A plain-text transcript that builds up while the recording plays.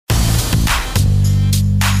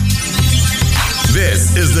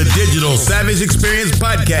This is the Digital Savage Experience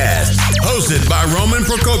Podcast, hosted by Roman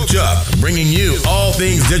Prokopchuk, bringing you all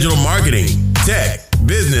things digital marketing, tech,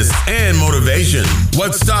 business, and motivation.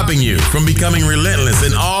 What's stopping you from becoming relentless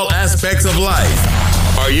in all aspects of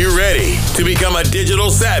life? Are you ready to become a digital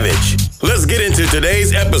savage? Let's get into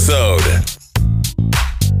today's episode.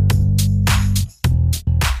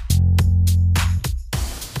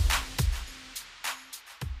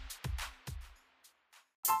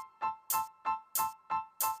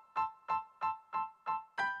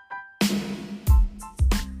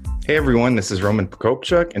 Hey everyone, this is Roman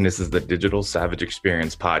Prokopchuk, and this is the Digital Savage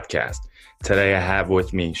Experience Podcast. Today I have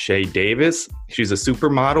with me Shay Davis. She's a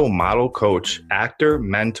supermodel, model coach, actor,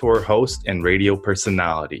 mentor, host, and radio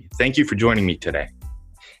personality. Thank you for joining me today.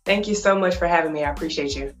 Thank you so much for having me. I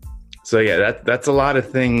appreciate you. So yeah, that's a lot of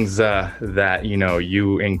things that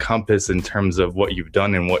you encompass in terms of what you've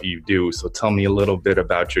done and what you do. So tell me a little bit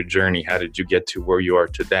about your journey. How did you get to where you are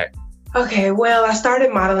today? Okay, well, I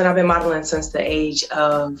started modeling. I've been modeling since the age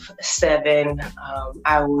of 7.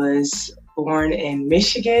 I was born in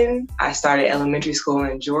Michigan. I started elementary school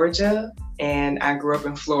in Georgia, and I grew up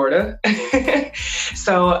in Florida.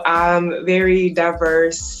 So I'm very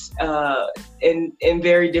diverse in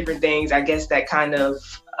very different things. I guess that kind of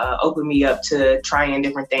opened me up to trying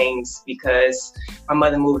different things because my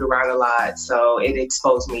mother moved around a lot. So it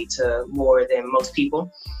exposed me to more than most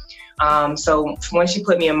people. So once she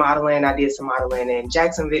put me in modeling, I did some modeling in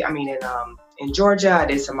in Georgia. I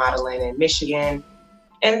did some modeling in Michigan.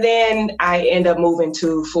 And then I ended up moving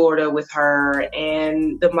to Florida with her.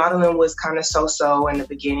 And the modeling was kind of so-so in the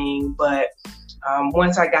beginning. But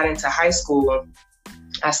once I got into high school,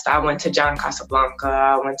 I went to John Casablanca.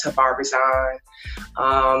 I went to Barbizon.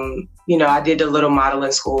 I did the little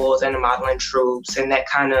modeling schools and the modeling troops. And that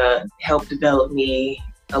kind of helped develop me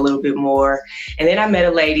a little bit more. And then I met a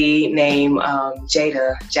lady named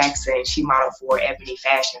Jada Jackson. She modeled for Ebony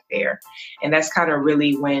Fashion Fair. And that's kind of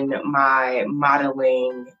really when my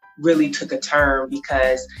modeling really took a turn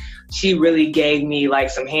because she really gave me like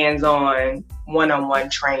some hands-on one-on-one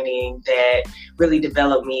training that really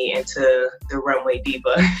developed me into the runway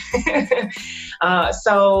diva.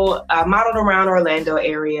 So I modeled around Orlando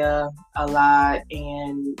area a lot,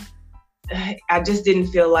 and I just didn't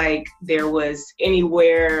feel like there was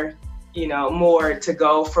anywhere, more to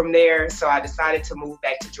go from there. So I decided to move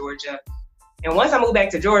back to Georgia. And once I moved back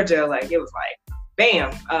to Georgia, it was like,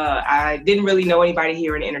 bam. I didn't really know anybody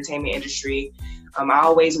here in the entertainment industry. I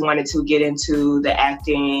always wanted to get into the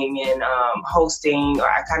acting and hosting, or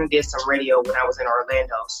I kind of did some radio when I was in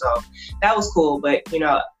Orlando. So that was cool. But,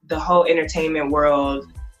 the whole entertainment world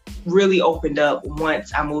really opened up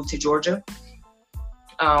once I moved to Georgia.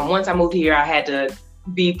 Once I moved here, I had to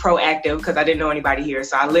be proactive because I didn't know anybody here.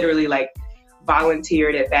 So I literally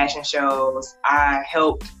volunteered at fashion shows. I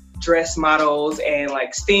helped dress models and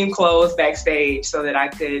steam clothes backstage so that I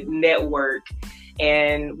could network.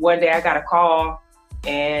 And one day I got a call,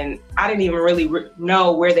 and I didn't even really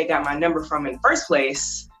know where they got my number from in the first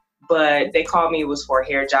place, but they called me. It was for a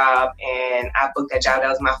hair job, and I booked that job. That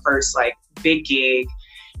was my first big gig,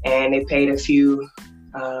 and they paid a few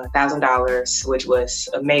 $1,000, which was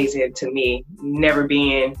amazing to me, never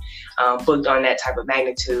being booked on that type of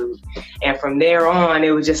magnitude. And from there on,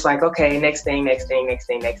 it was just okay, next thing.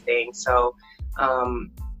 So,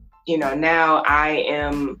 now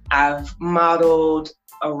I've modeled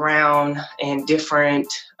around in different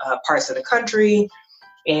parts of the country,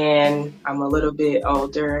 and I'm a little bit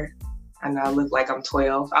older. And I look like I'm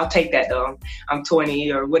 12. I'll take that though. I'm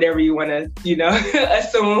 20 or whatever you want to,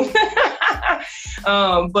 assume.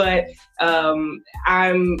 But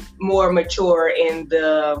I'm more mature in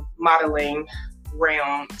the modeling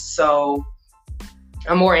realm. So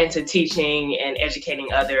I'm more into teaching and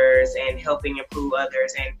educating others and helping improve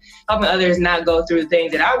others and helping others not go through the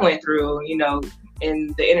things that I went through.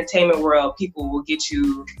 In the entertainment world, people will get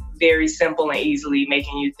you very simple and easily,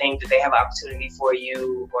 making you think that they have opportunity for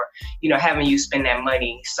you or, having you spend that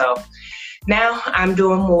money. So now I'm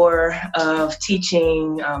doing more of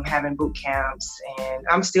teaching, having boot camps, and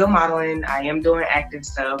I'm still modeling. I am doing active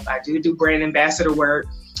stuff. I do brand ambassador work.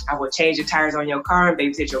 I will change the tires on your car and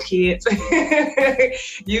babysit your kids.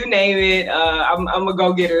 You name it. I'm a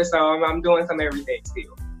go-getter, so I'm doing some everything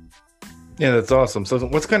still. Yeah, that's awesome. So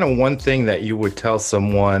what's kind of one thing that you would tell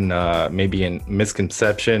someone, maybe in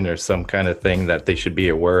misconception or some kind of thing that they should be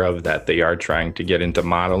aware of that they are trying to get into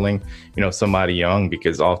modeling, somebody young?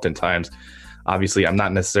 Because oftentimes, obviously, I'm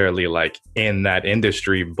not necessarily in that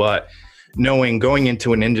industry, but going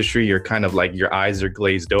into an industry, you're kind of your eyes are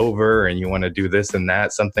glazed over and you want to do this and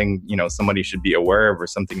that, something, somebody should be aware of or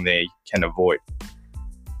something they can avoid.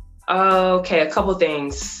 Okay, a couple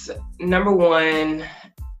things. Number one,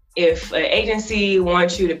 if an agency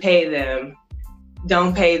wants you to pay them,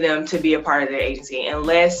 don't pay them to be a part of their agency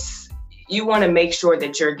unless you want to make sure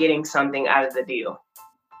that you're getting something out of the deal.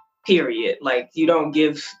 Period. Like, you don't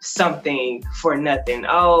give something for nothing.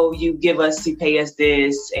 Oh, you pay us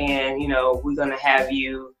this, and we're gonna have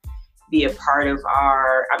you be a part of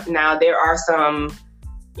our. Now there are some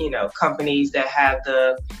companies that have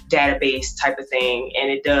the database type of thing,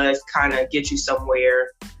 and it does kind of get you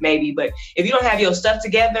somewhere maybe. But if you don't have your stuff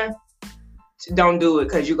together, don't do it,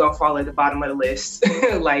 because you're gonna fall at the bottom of the list.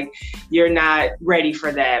 Like, you're not ready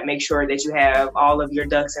for that. Make sure that you have all of your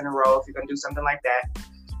ducks in a row if you're gonna do something like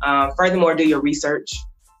that. Furthermore, do your research.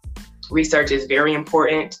 Research is very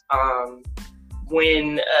important.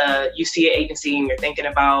 When you see an agency and you're thinking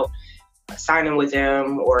about signing with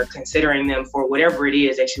them or considering them for whatever it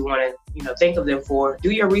is that you want to, think of them for, do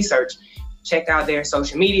your research. Check out their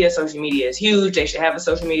social media. Social media is huge. They should have a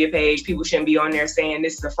social media page. People shouldn't be on there saying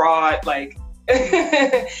this is a fraud. Like,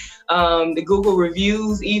 the Google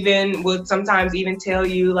reviews even will sometimes even tell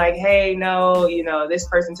you like, hey, no, this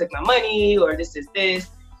person took my money, or this is this.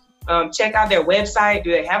 Check out their website.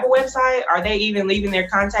 Do they have a website? Are they even leaving their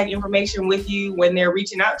contact information with you when they're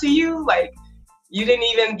reaching out to you? Like, you didn't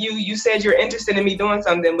even, you said you're interested in me doing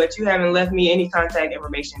something, but you haven't left me any contact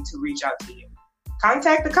information to reach out to you.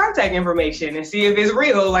 Contact the contact information and see if it's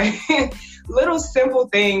real. Like, little simple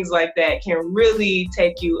things like that can really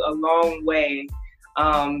take you a long way.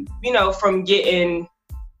 From getting,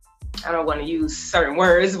 I don't want to use certain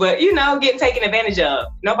words, but, getting taken advantage of.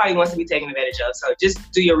 Nobody wants to be taken advantage of. So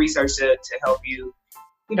just do your research to help you,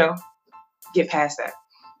 get past that.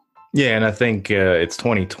 Yeah, and I think it's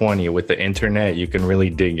 2020 with the internet. You can really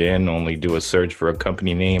dig in, only do a search for a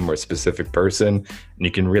company name or a specific person, and you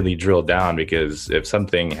can really drill down, because if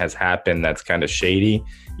something has happened that's kind of shady,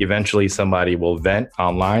 eventually somebody will vent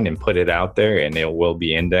online and put it out there, and it will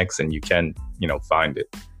be indexed, and you can, find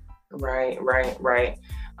it. Right.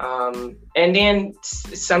 And then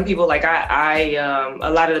some people, like I a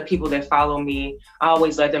lot of the people that follow me, I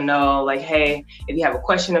always let them know, like, hey, if you have a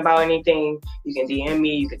question about anything, you can DM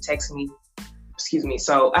me, you can text me.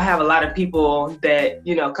 So I have a lot of people that,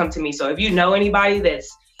 come to me. So if you know anybody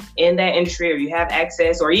that's in that industry, or you have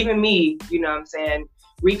access, or even me,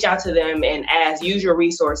 reach out to them and use your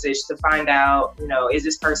resources to find out, is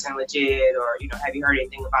this person legit, or, have you heard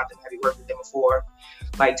anything about them? Have you worked with them before?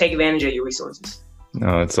 Like, take advantage of your resources.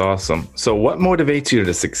 No, it's awesome. So what motivates you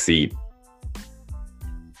to succeed?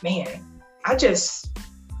 Man, I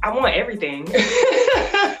want everything.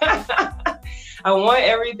 I want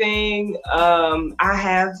everything. I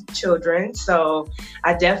have children, so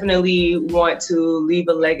I definitely want to leave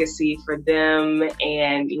a legacy for them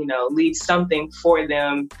and, leave something for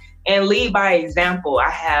them and lead by example. I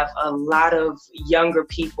have a lot of younger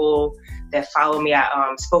people that follow me.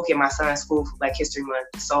 I spoke at my son's school for Black History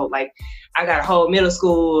Month. So like, I got a whole middle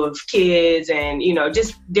school of kids and,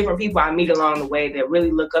 just different people I meet along the way that really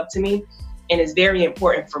look up to me. And it's very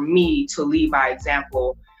important for me to lead by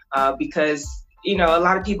example because, a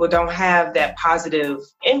lot of people don't have that positive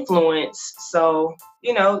influence. So,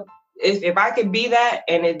 if I could be that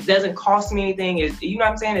and it doesn't cost me anything,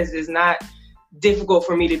 it's not difficult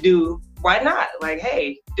for me to do. Why not? Like,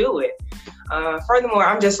 hey, do it. Furthermore,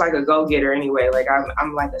 I'm just like a go-getter anyway. Like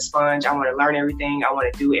I'm like a sponge. I want to learn everything. I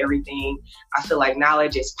want to do everything. I feel like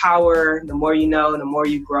knowledge is power. The more you know, the more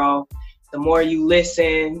you grow. The more you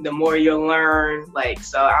listen, the more you'll learn.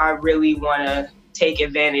 So I really want to take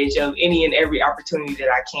advantage of any and every opportunity that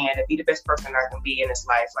I can to be the best person I can be in this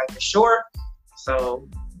life. Like, for sure. So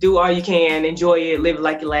do all you can, enjoy it, live it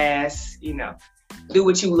like it lasts, do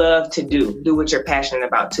what you love to do what you're passionate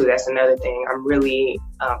about too. That's another thing. I'm really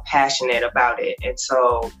passionate about it. And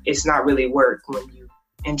so it's not really work when you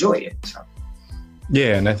enjoy it. So.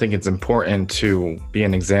 Yeah, and I think it's important to be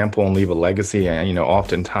an example and leave a legacy. And,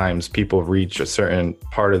 oftentimes people reach a certain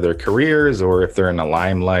part of their careers, or if they're in the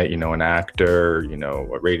limelight, an actor,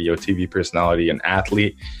 a radio, TV personality, an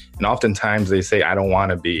athlete. And oftentimes they say, I don't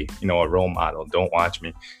want to be, a role model. Don't watch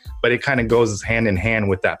me. But it kind of goes hand in hand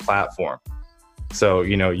with that platform. So,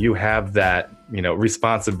 you have that,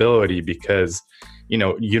 responsibility because,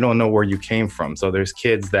 you don't know where you came from. So there's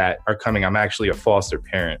kids that are coming. I'm actually a foster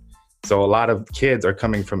parent. So a lot of kids are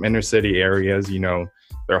coming from inner city areas,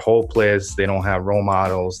 they're hopeless. They don't have role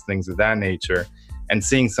models, things of that nature. And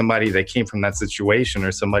seeing somebody that came from that situation,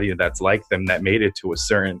 or somebody that's like them that made it to a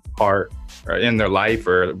certain part in their life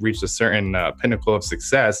or reached a certain pinnacle of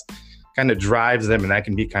success kind of drives them. And that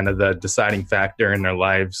can be kind of the deciding factor in their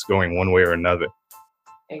lives going one way or another.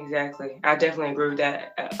 Exactly. I definitely agree with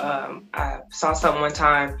that. I saw something one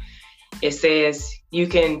time. It says you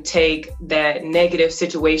can take that negative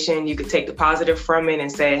situation, you could take the positive from it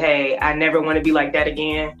and say, hey, I never want to be like that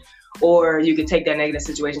again. Or you could take that negative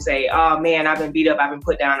situation and say, oh man, I've been beat up, I've been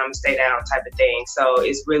put down, I'm gonna stay down type of thing. So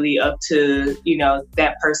it's really up to,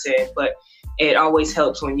 that person. But it always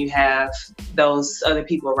helps when you have those other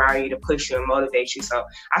people around you to push you and motivate you. So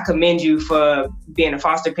I commend you for being a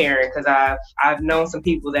foster parent, because I've known some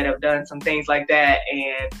people that have done some things like that,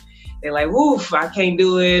 and they're like, woof, I can't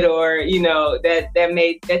do it. Or,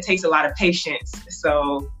 that takes a lot of patience.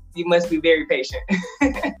 So you must be very patient.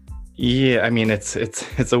 Yeah, I mean,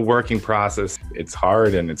 it's a working process. It's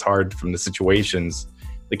hard, and it's hard from the situations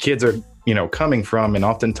the kids are, coming from, and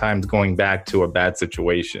oftentimes going back to a bad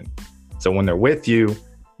situation. So when they're with you,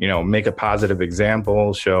 make a positive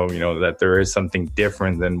example, show, that there is something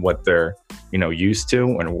different than what they're, used to,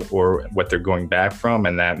 or what they're going back from.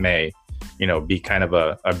 And that may, be kind of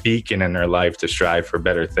a beacon in their life to strive for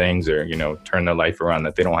better things, or, turn their life around,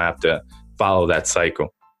 that they don't have to follow that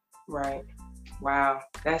cycle. Right. Wow.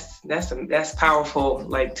 That's powerful.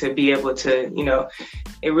 Like, to be able to,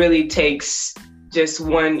 it really takes just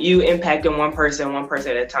you impacting one person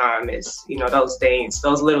at a time. Is,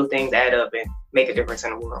 those little things add up and make a difference in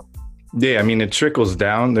the world. Yeah, I mean, it trickles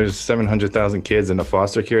down. There's 700,000 kids in the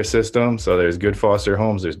foster care system. So there's good foster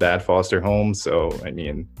homes, there's bad foster homes. So, I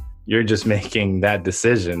mean, you're just making that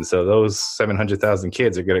decision. So those 700,000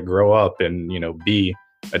 kids are going to grow up and, be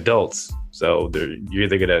adults. So you're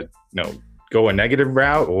either going to, go a negative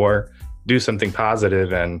route or do something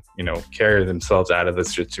positive and, carry themselves out of the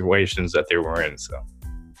situations that they were in. So,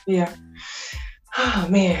 yeah. Oh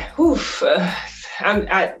man. Oof. The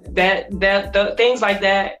things like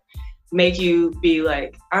that make you be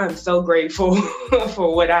like, I'm so grateful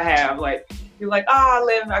for what I have. Like, you're like,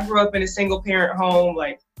 I grew up in a single parent home.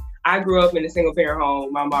 Like, I grew up in a single parent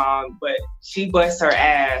home, my mom, but she busts her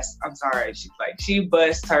ass. I'm sorry. She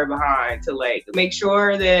busts her behind to make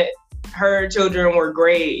sure that her children were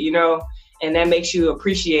great, and that makes you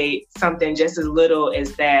appreciate something just as little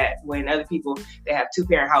as that, when other people, they have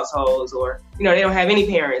 2-parent households, or, they don't have any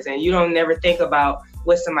parents, and you don't never think about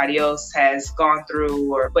what somebody else has gone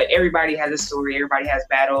through, but everybody has a story, everybody has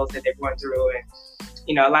battles that they're going through.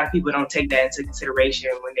 And, a lot of people don't take that into consideration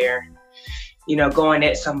when they're, going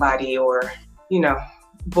at somebody, or,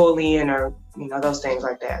 bullying, or, those things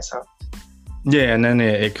like that. So. Yeah, and then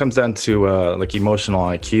it comes down to emotional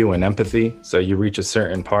IQ and empathy. So you reach a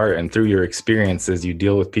certain part, and through your experiences, you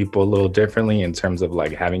deal with people a little differently in terms of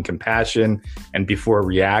having compassion, and before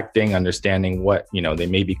reacting, understanding what, they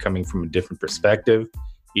may be coming from a different perspective,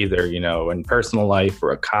 either, in personal life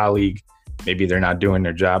or a colleague. Maybe they're not doing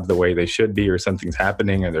their job the way they should be, or something's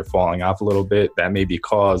happening, or they're falling off a little bit. That may be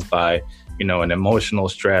caused by, an emotional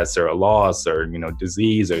stress, or a loss, or,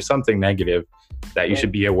 disease, or something negative that you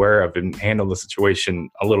should be aware of, and handle the situation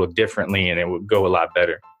a little differently, and it would go a lot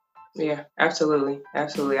better. Yeah, absolutely.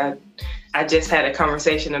 Absolutely. I just had a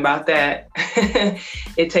conversation about that.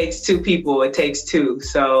 It takes 2 people. It takes 2.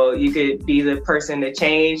 So you could be the person to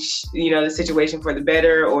change, the situation for the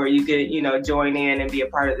better, or you could, join in and be a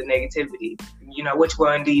part of the negativity. Which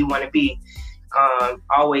one do you want to be?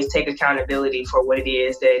 Always take accountability for what it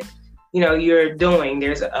is that, you're doing.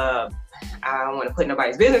 There's I don't want to put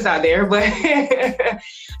nobody's business out there, but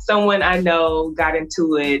someone I know got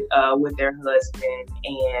into it with their husband,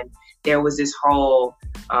 and there was this whole,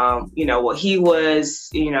 he was,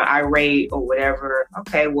 irate or whatever.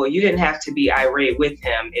 Okay, well, you didn't have to be irate with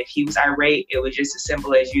him. If he was irate, it was just as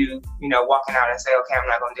simple as you, walking out and say, okay, I'm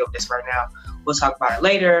not going to deal with this right now. We'll talk about it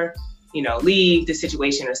later. Leave the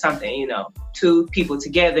situation or something. 2 people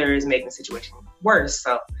together is making the situation worse.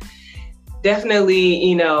 So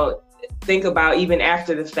definitely, think about, even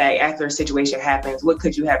after the fact, after a situation happens, what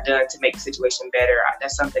could you have done to make the situation better?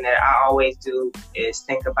 That's something that I always do, is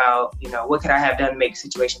think about, what could I have done to make the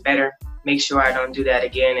situation better? Make sure I don't do that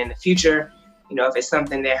again in the future. If it's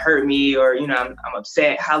something that hurt me, or, I'm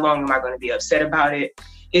upset, how long am I going to be upset about it?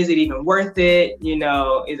 Is it even worth it?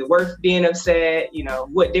 Is it worth being upset?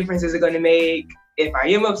 What difference is it going to make if I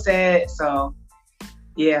am upset? So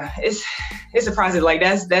yeah, it's a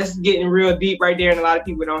process. That's getting real deep right there. And a lot of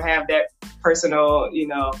people don't have that personal,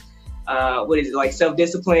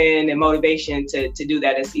 self-discipline and motivation to do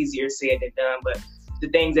that. It's easier said than done. But the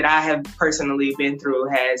things that I have personally been through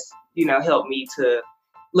has, helped me to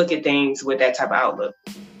look at things with that type of outlook.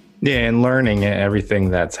 Yeah, and learning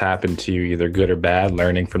everything that's happened to you, either good or bad,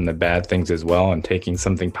 learning from the bad things as well and taking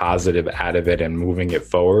something positive out of it and moving it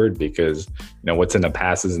forward, because, what's in the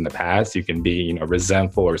past is in the past. You can be,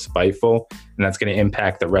 resentful or spiteful, and that's going to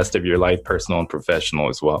impact the rest of your life, personal and professional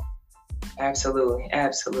as well. Absolutely.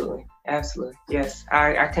 Yes,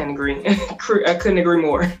 I couldn't agree. I couldn't agree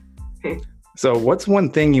more. So what's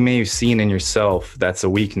one thing you may have seen in yourself that's a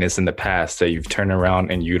weakness in the past that you've turned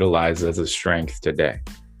around and utilized as a strength today?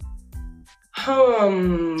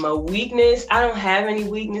 A weakness? I don't have any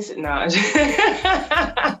weaknesses. No.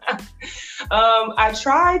 I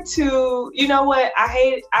try to, you know what? I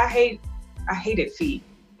hated feet.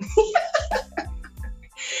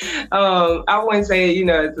 I wouldn't say,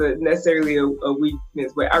 it's necessarily a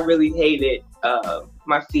weakness, but I really hated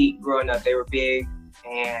my feet growing up. They were big,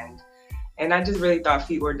 and I just really thought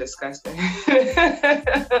feet were disgusting.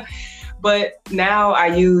 But now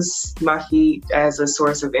I use my feet as a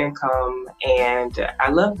source of income, and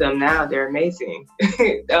I love them now. They're amazing.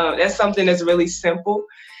 That's something that's really simple,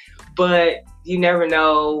 but you never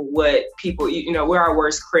know what people, we're our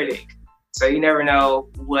worst critic. So you never know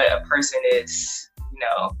what a person is,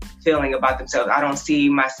 feeling about themselves. I don't see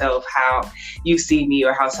myself how you see me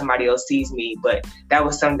or how somebody else sees me, but that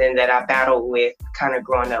was something that I battled with kind of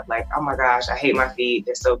growing up. Like, oh my gosh, I hate my feet.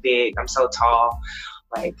 They're so big. I'm so tall.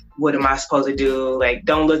 Like, what am I supposed to do? Like,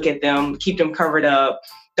 don't look at them. Keep them covered up.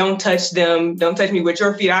 Don't touch them. Don't touch me with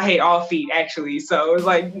your feet. I hate all feet, actually. So it's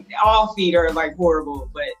like all feet are like horrible.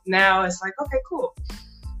 But now it's like, okay, cool.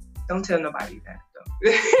 Don't tell nobody that.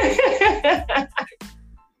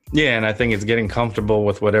 Yeah, and I think it's getting comfortable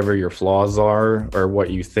with whatever your flaws are or what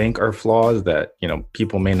you think are flaws that,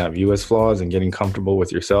 people may not view as flaws, and getting comfortable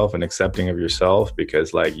with yourself and accepting of yourself,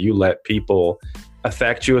 because like you let people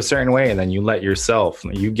affect you a certain way, and then you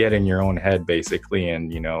get in your own head basically,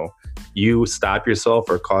 and you stop yourself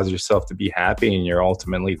or cause yourself to be happy, and you're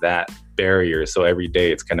ultimately that barrier. So every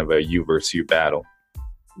day it's kind of a you versus you battle.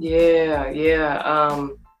 Yeah.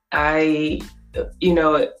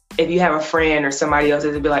 If you have a friend or somebody else,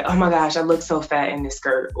 it'll be like, oh my gosh, I look so fat in this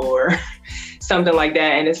skirt or something like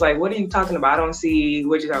that. And it's like, what are you talking about? I don't see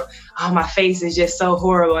what you're talking. Oh, my face is just so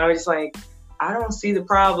horrible. And I'm just like, I don't see the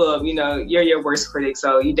problem. You're your worst critic.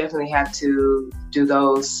 So you definitely have to do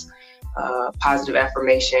those positive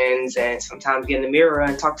affirmations, and sometimes get in the mirror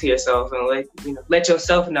and talk to yourself and let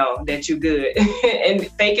yourself know that you're good and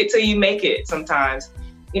fake it till you make it sometimes,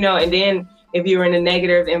 and then if you're in a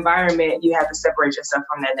negative environment, you have to separate yourself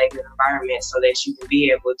from that negative environment so that you can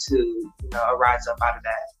be able to, arise up out of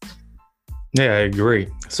that. Yeah, I agree.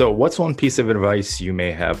 So what's one piece of advice you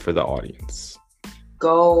may have for the audience?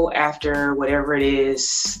 Go after whatever it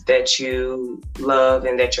is that you love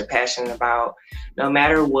and that you're passionate about, no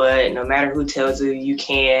matter what, no matter who tells you you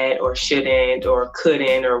can't or shouldn't or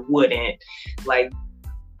couldn't or wouldn't. Like,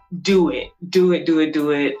 do it.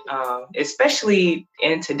 Especially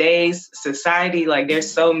in today's society, like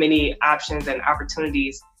there's so many options and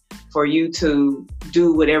opportunities for you to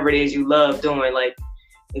do whatever it is you love doing. Like,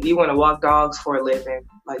 if you want to walk dogs for a living,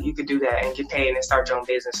 like you could do that and get paid and start your own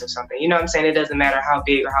business or something. You know what I'm saying? It doesn't matter how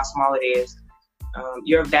big or how small it is.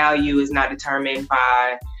 Your value is not determined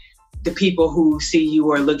by the people who see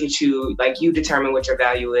you or look at you. Like, you determine what your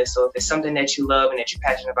value is. So if it's something that you love and that you're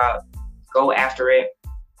passionate about, go after it.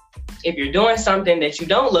 If you're doing something that you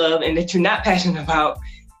don't love and that you're not passionate about,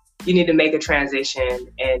 you need to make a transition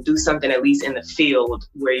and do something at least in the field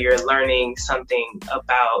where you're learning something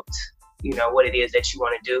about, what it is that you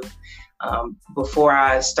want to do. Before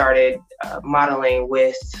I started modeling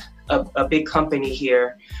with a big company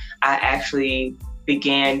here, I actually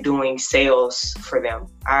began doing sales for them.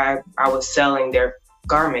 I was selling their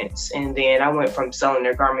garments, and then I went from selling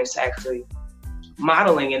their garments to actually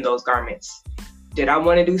modeling in those garments. Did I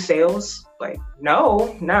want to do sales? Like,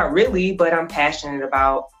 no, not really, but I'm passionate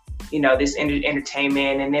about, this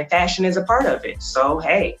entertainment, and then fashion is a part of it. So,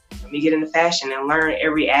 hey, let me get into fashion and learn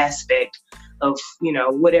every aspect of,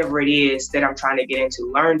 whatever it is that I'm trying to get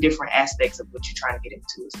into. Learn different aspects of what you're trying to get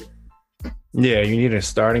into as well. Yeah, you need a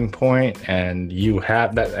starting point, and you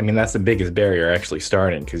have that. I mean, that's the biggest barrier, actually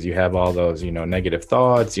starting, because you have all those, negative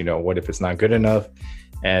thoughts, what if it's not good enough?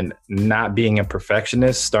 And not being a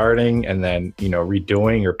perfectionist, starting and then,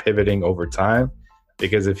 redoing or pivoting over time.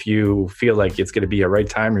 Because if you feel like it's going to be a right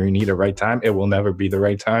time or you need a right time, it will never be the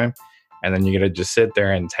right time. And then you're going to just sit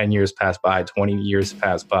there and 10 years pass by, 20 years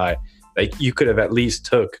pass by. Like, you could have at least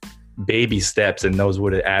took baby steps, and those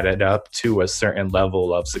would have added up to a certain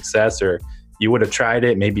level of success, or you would have tried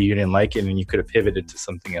it. Maybe you didn't like it and you could have pivoted to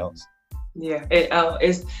something else. Yeah,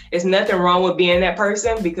 it's nothing wrong with being that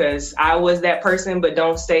person, because I was that person, but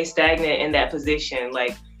don't stay stagnant in that position.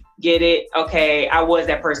 Like, get it. Okay, I was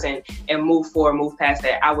that person, and move forward, move past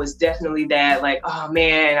that. I was definitely that, like, oh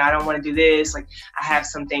man, I don't want to do this. Like, I have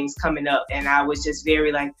some things coming up, and I was just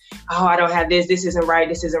very like, oh, I don't have this. This isn't right.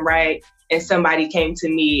 This isn't right. And somebody came to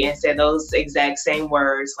me and said those exact same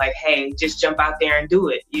words, like, hey, just jump out there and do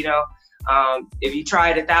it. If you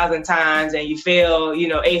try it 1,000 times and you fail,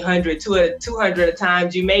 800, 200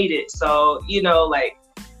 times, you made it. So, like,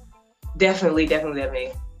 definitely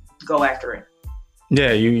go after it.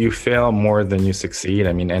 Yeah, you fail more than you succeed.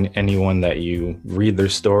 I mean, anyone that you read their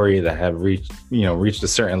story that have reached a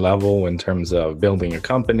certain level in terms of building a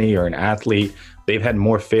company or an athlete, they've had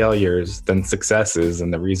more failures than successes.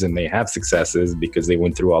 And the reason they have success is because they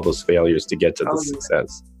went through all those failures to get to the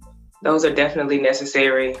success. Those are definitely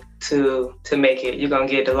necessary to make it. You're going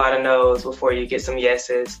to get a lot of no's before you get some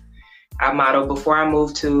yeses. I modeled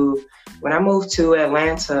when I moved to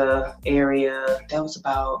Atlanta area, that was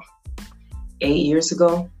about 8 years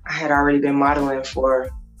ago. I had already been modeling for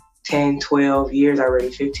 10, 12 years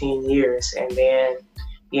already, 15 years. And then,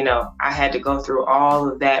 I had to go through all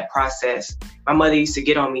of that process. My mother used to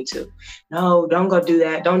get on me too. No, don't go do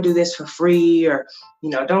that. Don't do this for free, or,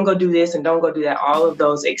 don't go do this and don't go do that. All of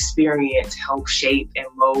those experience help shape and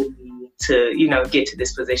mold me to, get to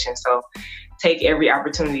this position. So take every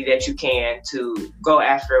opportunity that you can to go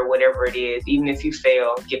after whatever it is. Even if you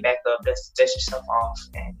fail, get back up, dust yourself off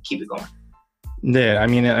and keep it going. Yeah, I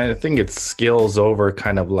mean, I think it's skills over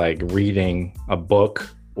kind of like reading a book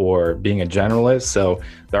or being a generalist. So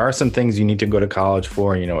there are some things you need to go to college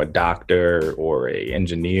for, a doctor or a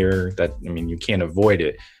engineer you can't avoid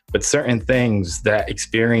it. But certain things, that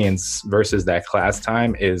experience versus that class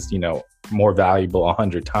time is, more valuable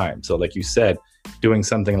 100 times. So like you said, doing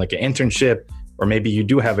something like an internship, or maybe you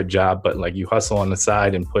do have a job, but like you hustle on the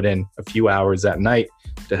side and put in a few hours at night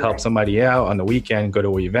to help somebody out on the weekend, go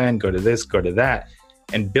to an event, go to this, go to that,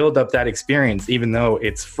 and build up that experience. Even though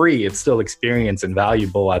it's free, it's still experience and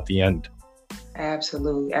valuable at the end.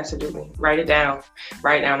 Absolutely. Write it down.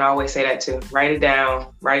 I always say that too. Write it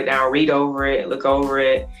down, read over it, look over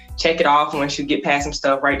it, check it off once you get past some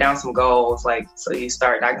stuff, write down some goals, so you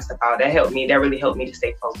start knocking stuff out. That really helped me to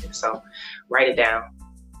stay focused. So write it down.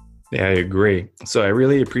 Yeah, I agree. So I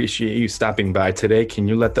really appreciate you stopping by today. Can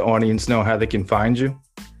you let the audience know how they can find you?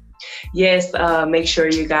 Yes, make sure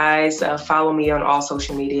you guys follow me on all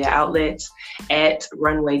social media outlets at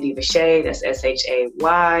Runway Diva Shay. That's SHAY.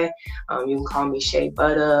 You can call me Shay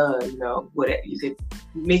Butter. Whatever. You could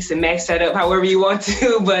mix and match that up however you want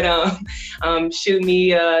to. But shoot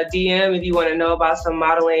me a DM if you want to know about some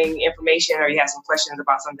modeling information or you have some questions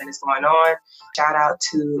about something that's going on. Shout out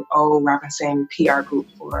to Robinson PR Group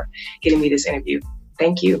for getting me this interview.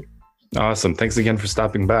 Thank you. Awesome. Thanks again for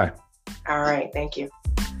stopping by. All right. Thank you.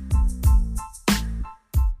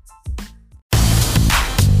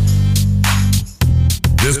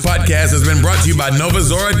 This podcast has been brought to you by Nova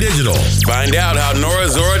Zora Digital. Find out how Nova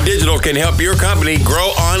Zora Digital can help your company grow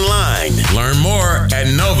online. Learn more at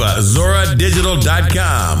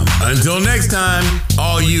novazoradigital.com. Until next time,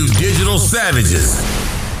 all you digital savages.